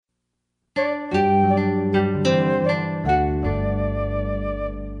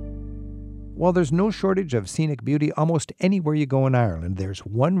While there's no shortage of scenic beauty almost anywhere you go in Ireland, there's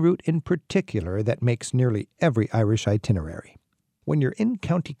one route in particular that makes nearly every Irish itinerary. When you're in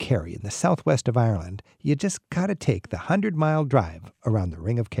County Kerry in the southwest of Ireland, you just gotta take the 100-mile drive around the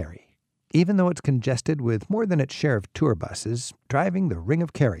Ring of Kerry. Even though it's congested with more than its share of tour buses, driving the Ring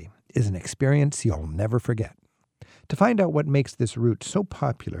of Kerry is an experience you'll never forget. To find out what makes this route so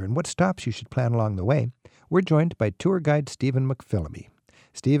popular and what stops you should plan along the way, we're joined by tour guide Stephen McPhillamy.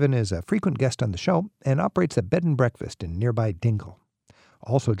 Stephen is a frequent guest on the show and operates a bed and breakfast in nearby Dingle.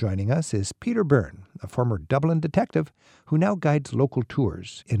 Also joining us is Peter Byrne, a former Dublin detective who now guides local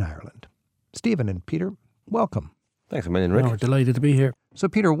tours in Ireland. Stephen and Peter, welcome. Thanks a million, Rick. We're delighted to be here. So,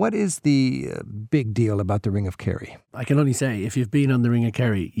 Peter, what is the big deal about the Ring of Kerry? I can only say, if you've been on the Ring of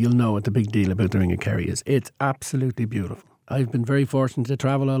Kerry, you'll know what the big deal about the Ring of Kerry is. It's absolutely beautiful. I've been very fortunate to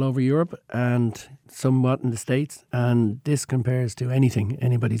travel all over Europe and somewhat in the States, and this compares to anything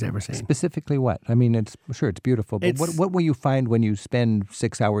anybody's ever seen. Specifically what? I mean, it's beautiful, but what will you find when you spend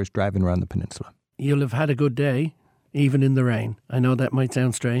 6 hours driving around the peninsula? You'll have had a good day, even in the rain. I know that might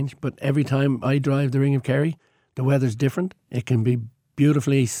sound strange, but every time I drive the Ring of Kerry, the weather's different. It can be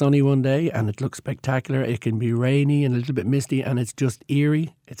beautifully sunny one day and it looks spectacular. It can be rainy and a little bit misty and it's just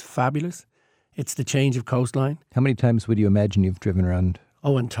eerie. It's fabulous. It's the change of coastline. How many times would you imagine you've driven around?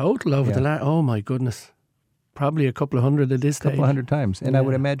 Oh, in total over the last, oh my goodness, probably a couple of hundred at this stage. A couple of hundred times. And I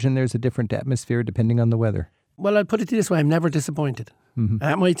would imagine there's a different atmosphere depending on the weather. Well, I'll put it this way, I'm never disappointed. Mm-hmm.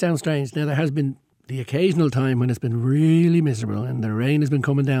 That might sound strange. Now, there has been the occasional time when it's been really miserable and the rain has been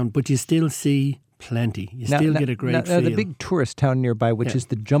coming down, but you still see plenty. You still get a great feel. The big tourist town nearby, which is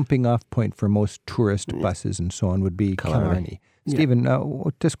the jumping off point for most tourist buses and so on, would be Killarney. Stephen,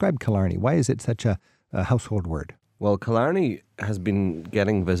 describe Killarney. Why is it such a household word? Well, Killarney has been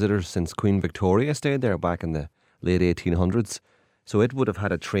getting visitors since Queen Victoria stayed there back in the late 1800s. So it would have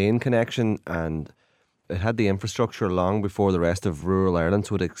had a train connection and it had the infrastructure long before the rest of rural Ireland,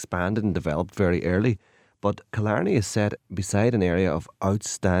 so it expanded and developed very early. But Killarney is set beside an area of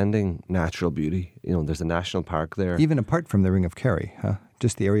outstanding natural beauty. You know, there's a national park there. Even apart from the Ring of Kerry, huh?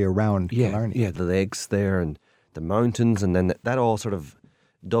 Just the area around Killarney. Yeah, the lakes there and the mountains, and then that all sort of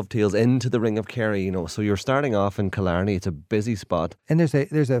dovetails into the Ring of Kerry, you know. So you're starting off in Killarney. It's a busy spot. And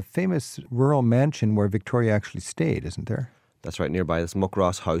there's a famous rural mansion where Victoria actually stayed, isn't there? That's right, nearby this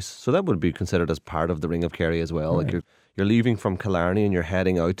Muckross house. So that would be considered as part of the Ring of Kerry as well. Right. Like you're leaving from Killarney and you're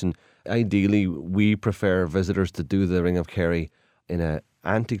heading out, and ideally we prefer visitors to do the Ring of Kerry in a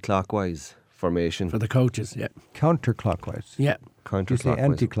anti-clockwise formation. For the coaches, yeah. Counterclockwise? Yeah. Counterclockwise. You say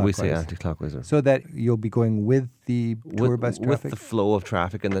anti-clockwise. We say anti-clockwise. So that you'll be going with the tour bus traffic? With the flow of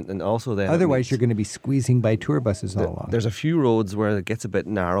traffic, and also then... Otherwise you're going to be squeezing by tour buses all along. There's a few roads where it gets a bit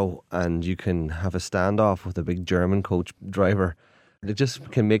narrow and you can have a standoff with a big German coach driver. It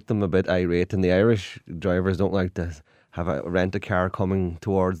just can make them a bit irate, and the Irish drivers don't like to rent a car coming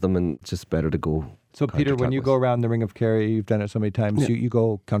towards them, and it's just better to go. So, Peter, when you go around the Ring of Kerry, you've done it so many times, you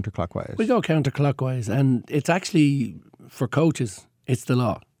go counterclockwise. We go counterclockwise, and it's actually, for coaches, it's the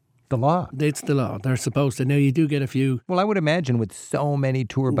law. The law? It's the law. They're supposed to. Now, you do get a few... Well, I would imagine with so many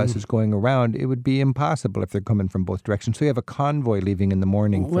tour buses going around, it would be impossible if they're coming from both directions. So you have a convoy leaving in the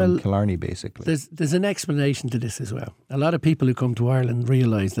morning from Killarney, basically. There's an explanation to this as well. A lot of people who come to Ireland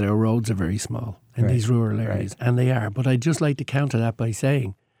realise that our roads are very small in these rural areas, and they are. But I'd just like to counter that by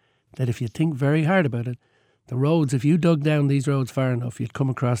saying that if you think very hard about it, the roads, if you dug down these roads far enough, you'd come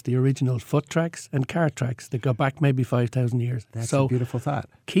across the original foot tracks and cart tracks that go back maybe 5,000 years. That's a beautiful thought.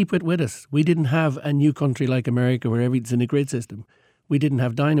 Keep it with us. We didn't have a new country like America where everything's in a grid system. We didn't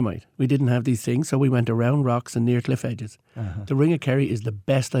have dynamite. We didn't have these things, so we went around rocks and near cliff edges. The Ring of Kerry is the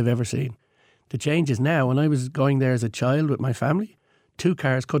best I've ever seen. The change is now, when I was going there as a child with my family, 2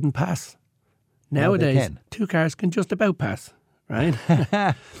 cars couldn't pass. Nowadays, 2 cars can just about pass. Right?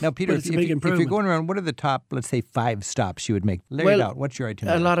 Now, Peter, if you're going around, what are the top, let's say, 5 stops you would make? Lay it out. What's your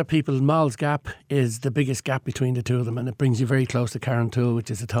itinerary? A lot of people, Moll's Gap is the biggest gap between the two of them, and it brings you very close to Carrantoul,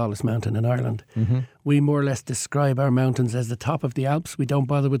 which is the tallest mountain in Ireland. Mm-hmm. We more or less describe our mountains as the top of the Alps. We don't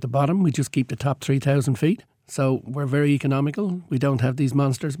bother with the bottom. We just keep the top 3,000 feet. So we're very economical. We don't have these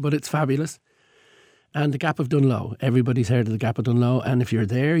monsters, but it's fabulous. And the Gap of Dunlow. Everybody's heard of the Gap of Dunlow, and if you're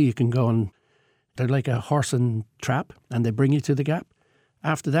there, you can go and... They're like a horse and trap, and they bring you to the gap.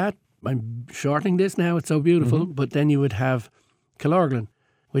 After that, I'm shortening this now, it's so beautiful, but then you would have Killorglin,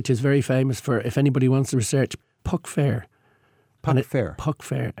 which is very famous for, if anybody wants to research, Puck Fair. Puck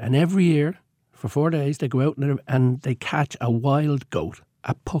Fair. And every year, for 4 days, they go out and they catch a wild goat,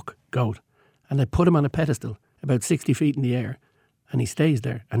 a puck goat, and they put him on a pedestal about 60 feet in the air, and he stays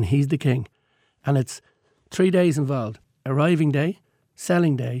there, and he's the king. And it's 3 days involved, arriving day,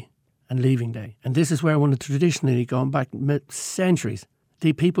 selling day, and leaving day. And this is where one of traditionally, going back centuries,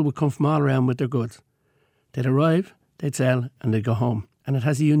 the people would come from all around with their goods. They'd arrive, they'd sell, and they'd go home. And it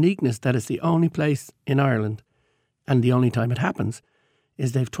has a uniqueness that it's the only place in Ireland, and the only time it happens,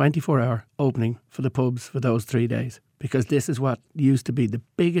 is they've 24-hour opening for the pubs for those 3 days. Because this is what used to be the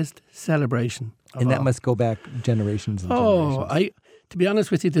biggest celebration of And that all. must go back generations and generations. To be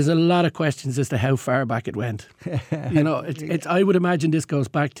honest with you, there's a lot of questions as to how far back it went. You know, it's. I would imagine this goes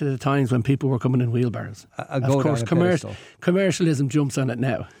back to the times when people were coming in wheelbarrows. A Of goat course, on a pedestal. commercialism jumps on it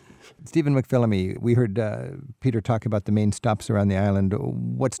now. Stephen McPhillamy, we heard Peter talk about the main stops around the island.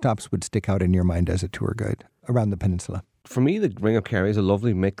 What stops would stick out in your mind as a tour guide around the peninsula? For me, the Ring of Kerry is a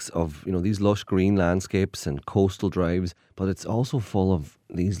lovely mix of, these lush green landscapes and coastal drives, but it's also full of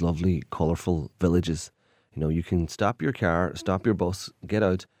these lovely, colourful villages. You can stop your car, stop your bus, get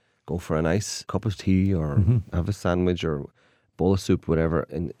out, go for a nice cup of tea or have a sandwich or bowl of soup, whatever,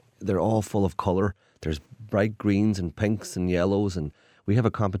 and they're all full of colour. There's bright greens and pinks and yellows, and we have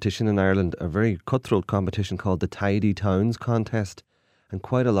a competition in Ireland, a very cutthroat competition called the Tidy Towns Contest, and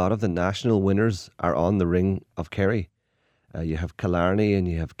quite a lot of the national winners are on the Ring of Kerry. You have Killarney and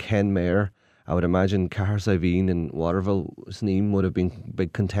you have Kenmare. I would imagine Cahersiveen and Waterville, Sneem would have been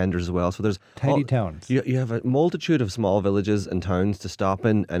big contenders as well. So there's Tidy towns. You have a multitude of small villages and towns to stop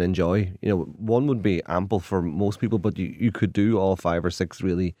in and enjoy. One would be ample for most people, but you could do all 5 or 6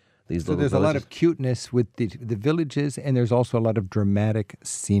 really. These So little there's a lot villages. of cuteness with the villages, and there's also a lot of dramatic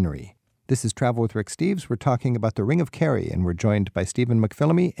scenery. This is Travel with Rick Steves. We're talking about the Ring of Kerry, and we're joined by Stephen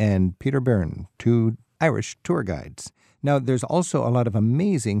McPhillamy and Peter Byrne, 2 Irish tour guides. Now, there's also a lot of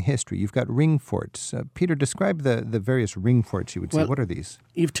amazing history. You've got ring forts. Peter, describe the various ring forts you would say. Well, what are these?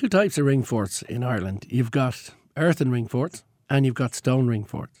 You have 2 types of ring forts in Ireland. You've got earthen ring forts and you've got stone ring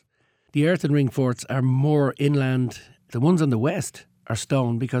forts. The earthen ring forts are more inland. The ones on the west are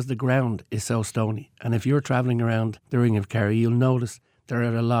stone because the ground is so stony. And if you're travelling around the Ring of Kerry, you'll notice there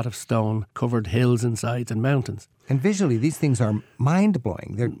are a lot of stone-covered hills and sides and mountains. And visually, these things are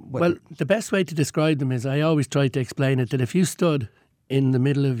mind-blowing. Well, the best way to describe them is I always try to explain it that if you stood in the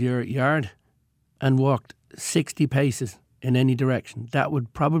middle of your yard and walked 60 paces in any direction, that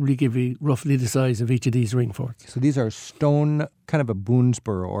would probably give you roughly the size of each of these ring forts. So these are stone, kind of a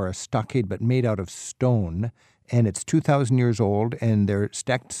Boonesborough or a stockade, but made out of stone. And it's 2,000 years old, and they're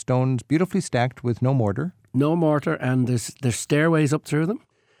stacked stones, beautifully stacked with no mortar. No mortar, and there's stairways up through them.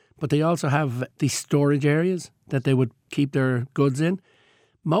 But they also have these storage areas that they would keep their goods in.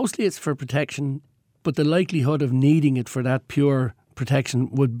 Mostly it's for protection, but the likelihood of needing it for that pure protection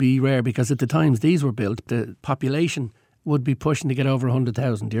would be rare because at the times these were built, the population would be pushing to get over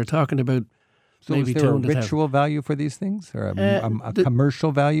 100,000. You're talking about So maybe is there a 200,000. ritual value for these things, or a the-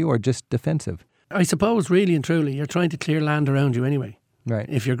 commercial value, or just defensive? I suppose, really and truly, you're trying to clear land around you anyway, Right.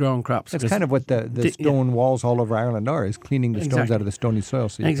 if you're growing crops. That's 'Cause kind of what the stone walls all over Ireland are, is cleaning the stones Exactly. out of the stony soil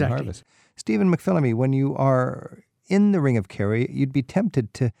so you Exactly. can harvest. Stephen McPhillamy, when you are in the Ring of Kerry, you'd be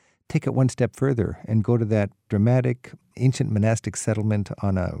tempted to take it one step further and go to that dramatic ancient monastic settlement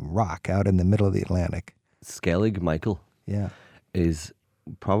on a rock out in the middle of the Atlantic. Skellig Michael Yeah. is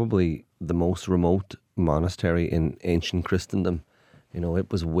probably the most remote monastery in ancient Christendom.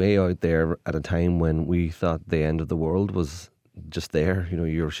 It was way out there at a time when we thought the end of the world was just there.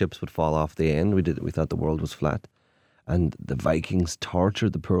 Your ships would fall off the end. We thought the world was flat. And the Vikings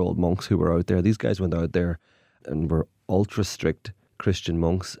tortured the poor old monks who were out there. These guys went out there and were ultra strict Christian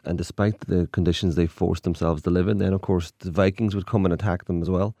monks. And despite the conditions they forced themselves to live in, then of course the Vikings would come and attack them as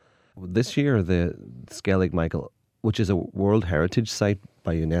well. This year, the Skellig Michael, which is a World Heritage Site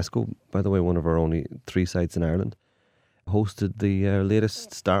by UNESCO, by the way, one of our only 3 sites in Ireland, hosted the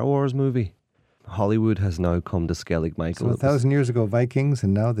latest Star Wars movie. Hollywood has now come to Skellig Michael. So 1,000 years ago, Vikings,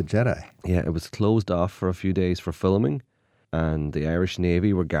 and now the Jedi. Yeah, it was closed off for a few days for filming, and the Irish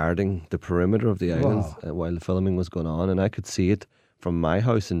Navy were guarding the perimeter of the island while the filming was going on, and I could see it from my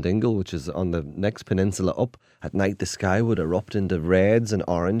house in Dingle, which is on the next peninsula up. At night, the sky would erupt into reds and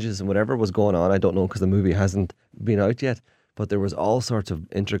oranges and whatever was going on. I don't know because the movie hasn't been out yet, but there was all sorts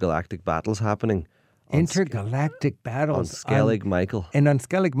of intergalactic battles happening. Intergalactic battles. On Skellig Michael. And on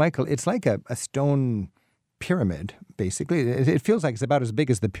Skellig Michael, it's like a stone pyramid, basically. It feels like it's about as big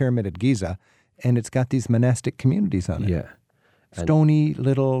as the pyramid at Giza, and it's got these monastic communities on it. Yeah. Stony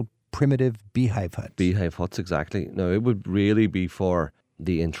little primitive beehive huts. Beehive huts, exactly. Now, it would really be for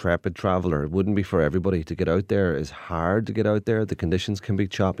the intrepid traveller. It wouldn't be for everybody. To get out there is hard to get out there. The conditions can be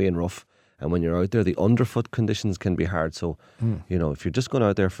choppy and rough. And when you're out there, the underfoot conditions can be hard. So, if you're just going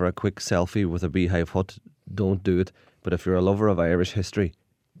out there for a quick selfie with a beehive hut, don't do it. But if you're a lover of Irish history,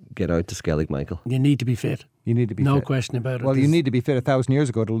 get out to Skellig Michael. You need to be fit. You need to be No fit. question about it. Well, you need to be fit 1,000 years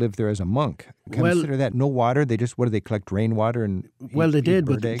ago to live there as a monk. Consider that. No water. They just, what do they collect? Rainwater and They did,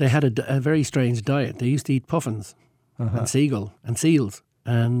 but eggs? they had a very strange diet. They used to eat puffins and seagull and seals.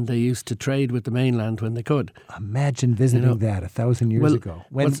 And they used to trade with the mainland when they could. Imagine visiting that 1,000 years ago,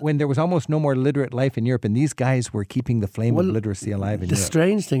 when there was almost no more literate life in Europe, and these guys were keeping the flame of literacy alive in Europe. The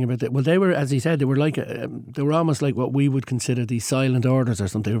strange thing about that, they were, as he said, they were almost like what we would consider the silent orders or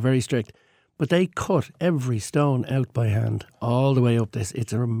something. They were very strict, but they cut every stone out by hand all the way up this.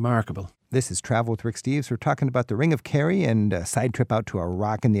 It's remarkable. This is Travel with Rick Steves. We're talking about the Ring of Kerry and a side trip out to a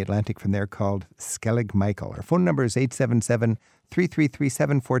rock in the Atlantic from there called Skellig Michael. Our phone number is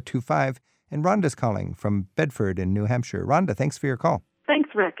 877-333-7425. And Rhonda's calling from Bedford in New Hampshire. Rhonda, thanks for your call.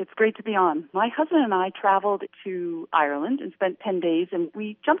 Thanks, Rick. It's great to be on. My husband and I traveled to Ireland and spent 10 days, and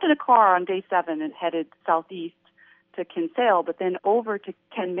we jumped in a car on day 7 and headed southeast to Kinsale, but then over to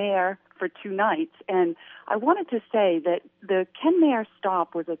Kenmare for 2 nights. And I wanted to say that the Kenmare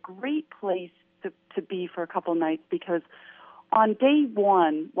stop was a great place to be for a couple nights, because on day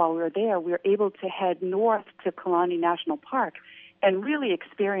 1, while we were there, we were able to head north to Killarney National Park and really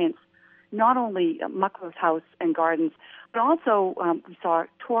experience not only Muckler's House and Gardens, but also we saw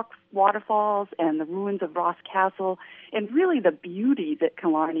Torque waterfalls and the ruins of Ross Castle, and really the beauty that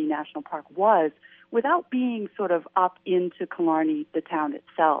Killarney National Park was, without being sort of up into Killarney, the town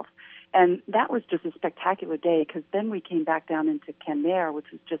itself. And that was just a spectacular day, because then we came back down into Kenmare, which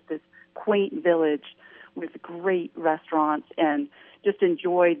was just this quaint village with great restaurants, and just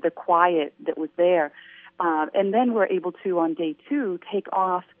enjoyed the quiet that was there. And then we're able to, on day 2, take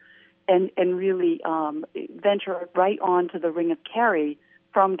off and really venture right on to the Ring of Kerry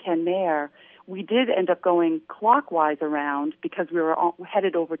from Kenmare. We did end up going clockwise around, because we were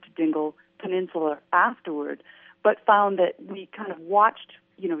headed over to Dingle Peninsula afterward, but found that we kind of watched,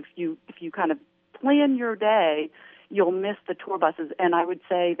 if you kind of plan your day, you'll miss the tour buses. And I would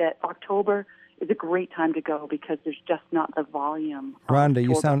say that October is a great time to go, because there's just not the volume. Rhonda,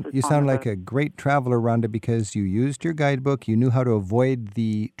 you sound like a great traveler, Rhonda, because you used your guidebook. You knew how to avoid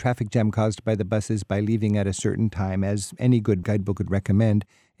the traffic jam caused by the buses by leaving at a certain time, as any good guidebook would recommend.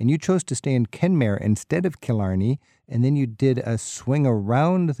 And you chose to stay in Kenmare instead of Killarney, and then you did a swing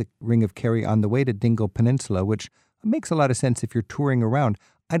around the Ring of Kerry on the way to Dingle Peninsula, which makes a lot of sense if you're touring around.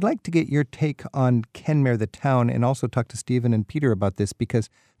 I'd like to get your take on Kenmare, the town, and also talk to Stephen and Peter about this, because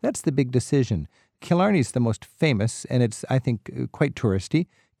that's the big decision. Killarney's the most famous, and it's, I think, quite touristy.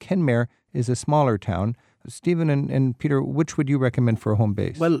 Kenmare is a smaller town. Stephen and Peter, which would you recommend for a home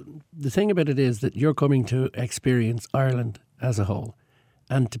base? Well, the thing about it is that you're coming to experience Ireland as a whole.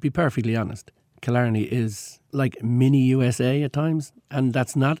 And to be perfectly honest, Killarney is like mini USA at times, and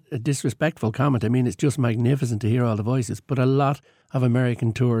that's not a disrespectful comment. I mean, it's just magnificent to hear all the voices, but a lot of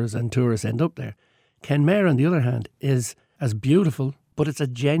American tours and tourists end up there. Kenmare, on the other hand, is as beautiful, but it's a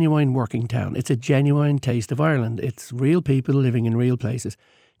genuine working town. It's a genuine taste of Ireland. It's real people living in real places.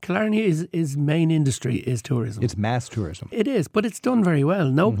 Killarney is main industry is tourism. It's mass tourism. It is, but it's done very well.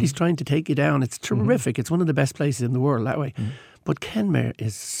 Nobody's trying to take you down. It's terrific. It's one of the best places in the world that way. But Kenmare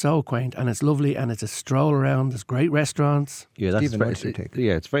is so quaint, and it's lovely, and it's a stroll around. There's great restaurants. Yeah, that's Stephen, what's your take?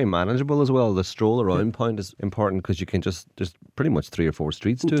 Yeah, it's very manageable as well. The stroll around point is important, because you can there's pretty much 3 or 4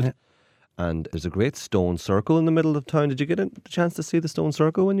 streets to it. And there's a great stone circle in the middle of town. Did you get a chance to see the stone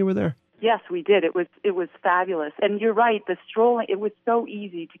circle when you were there? Yes, we did. It was fabulous. And you're right, the strolling, it was so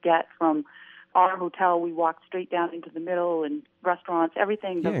easy to get from our hotel. We walked straight down into the middle, and restaurants,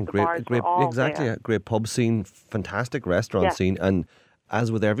 everything. Yeah, the and bars were all exactly. there. A great pub scene, fantastic restaurant scene. And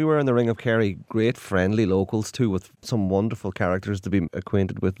as with everywhere in the Ring of Kerry, great friendly locals too, with some wonderful characters to be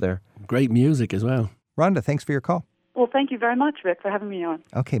acquainted with there. Great music as well. Rhonda, thanks for your call. Well, thank you very much, Rick, for having me on.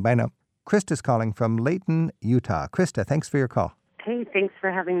 Okay, bye now. Krista's calling from Layton, Utah. Krista, thanks for your call. Hey, thanks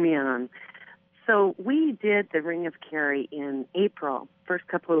for having me on. So we did the Ring of Kerry in April, first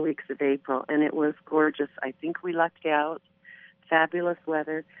couple of weeks of April, and it was gorgeous. I think we lucked out, fabulous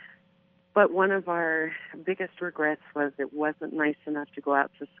weather. But one of our biggest regrets was it wasn't nice enough to go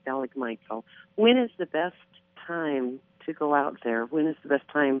out to Skellig Michael. When is the best time to go out there? When is the best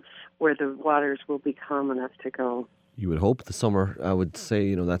time where the waters will be calm enough to go? You would hope the summer. I would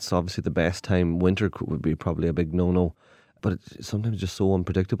say, that's obviously the best time. Winter would be probably a big no-no. But it's sometimes just so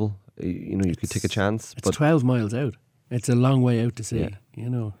unpredictable. You could take a chance. It's 12 miles out. It's a long way out to sea.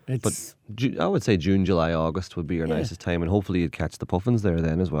 Yeah. But I would say June, July, August would be your nicest time. And hopefully you'd catch the puffins there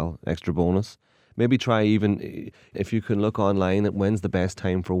then as well. Extra bonus. Maybe try even, if you can look online at when's the best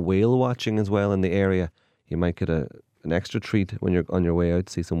time for whale watching as well in the area. You might get an extra treat when you're on your way out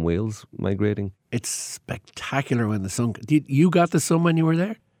to see some whales migrating. It's spectacular when the sun... You got the sun when you were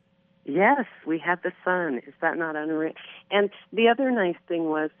there? Yes, we had the sun. Is that not unreal? And the other nice thing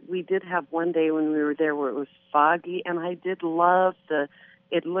was we did have one day when we were there where it was foggy, and I did love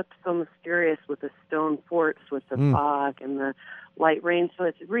it looked so mysterious with the stone forts with the fog and the light rain. So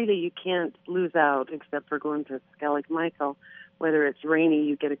it's really, you can't lose out except for going to Skellig Michael. Whether it's rainy,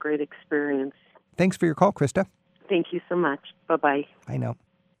 you get a great experience. Thanks for your call, Krista. Thank you so much. Bye-bye. I know.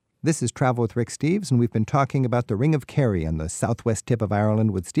 This is Travel with Rick Steves, and we've been talking about the Ring of Kerry on the southwest tip of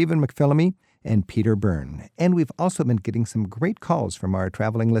Ireland with Stephen McPhillamy and Peter Byrne. And we've also been getting some great calls from our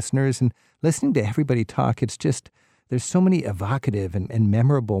traveling listeners, and listening to everybody talk, it's just, there's so many evocative and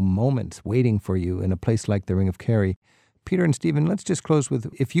memorable moments waiting for you in a place like the Ring of Kerry. Peter and Stephen, let's just close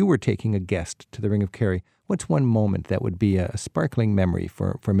with, if you were taking a guest to the Ring of Kerry, what's one moment that would be a sparkling memory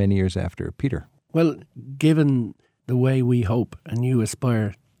for many years after? Peter? Well, given the way we hope and you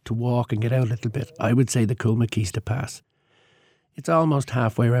aspire to walk and get out a little bit, I would say the Coolmakeista Pass. It's almost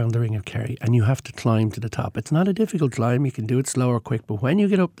halfway around the Ring of Kerry and you have to climb to the top. It's not a difficult climb, you can do it slow or quick, but when you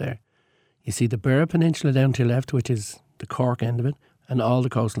get up there, you see the Beara Peninsula down to your left, which is the Cork end of it, and all the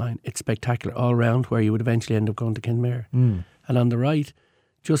coastline. It's spectacular all round, where you would eventually end up going to Kenmare. And on the right,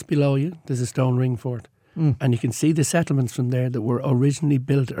 just below you, there's a stone ring fort. And you can see the settlements from there that were originally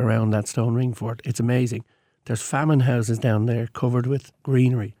built around that stone ring fort. It's amazing. There's famine houses down there covered with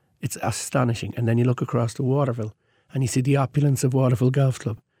greenery. It's astonishing. And then you look across to Waterville and you see the opulence of Waterville Golf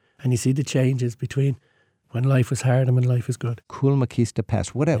Club, and you see the changes between when life was hard and when life was good. Coolmakeista Pass.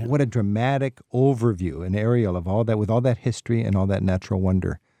 What a dramatic overview, an aerial of all that, with all that history and all that natural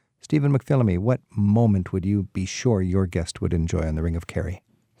wonder. Stephen McPhillamy, what moment would you be sure your guest would enjoy on the Ring of Kerry?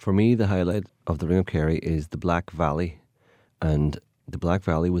 For me, the highlight of the Ring of Kerry is the Black Valley. And the Black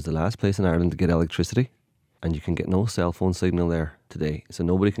Valley was the last place in Ireland to get electricity. And you can get no cell phone signal there today. So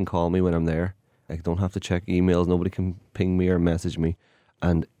nobody can call me when I'm there. I don't have to check emails. Nobody can ping me or message me.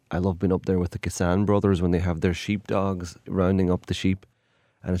 And I love being up there with the Cassan brothers when they have their sheepdogs rounding up the sheep.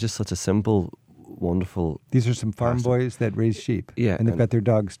 And it's just such a simple, wonderful... These are some farm boys that raise sheep. Yeah. And they've got their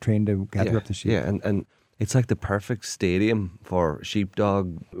dogs trained to gather up the sheep. Yeah, and it's like the perfect stadium for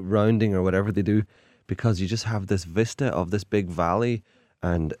sheepdog rounding or whatever they do, because you just have this vista of this big valley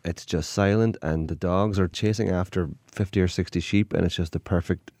and it's just silent and the dogs are chasing after 50 or 60 sheep, and it's just the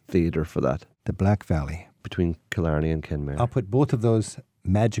perfect theatre for that. The Black Valley. Between Killarney and Kenmare. I'll put both of those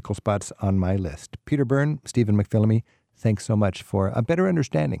magical spots on my list. Peter Byrne, Stephen McPhillamy, thanks so much for a better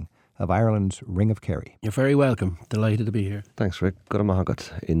understanding of Ireland's Ring of Kerry. You're very welcome. Delighted to be here. Thanks, Rick. Good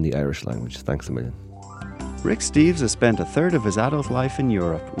mahagat in the Irish language. Thanks a million. Rick Steves has spent a third of his adult life in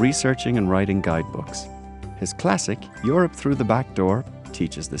Europe researching and writing guidebooks. His classic, Europe Through the Back Door,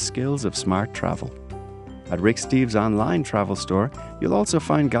 teaches the skills of smart travel. At Rick Steves' online travel store, you'll also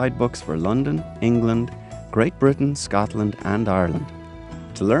find guidebooks for London, England, Great Britain, Scotland and Ireland.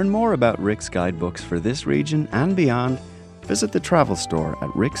 To learn more about Rick's guidebooks for this region and beyond, visit the travel store at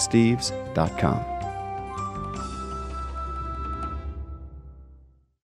ricksteves.com.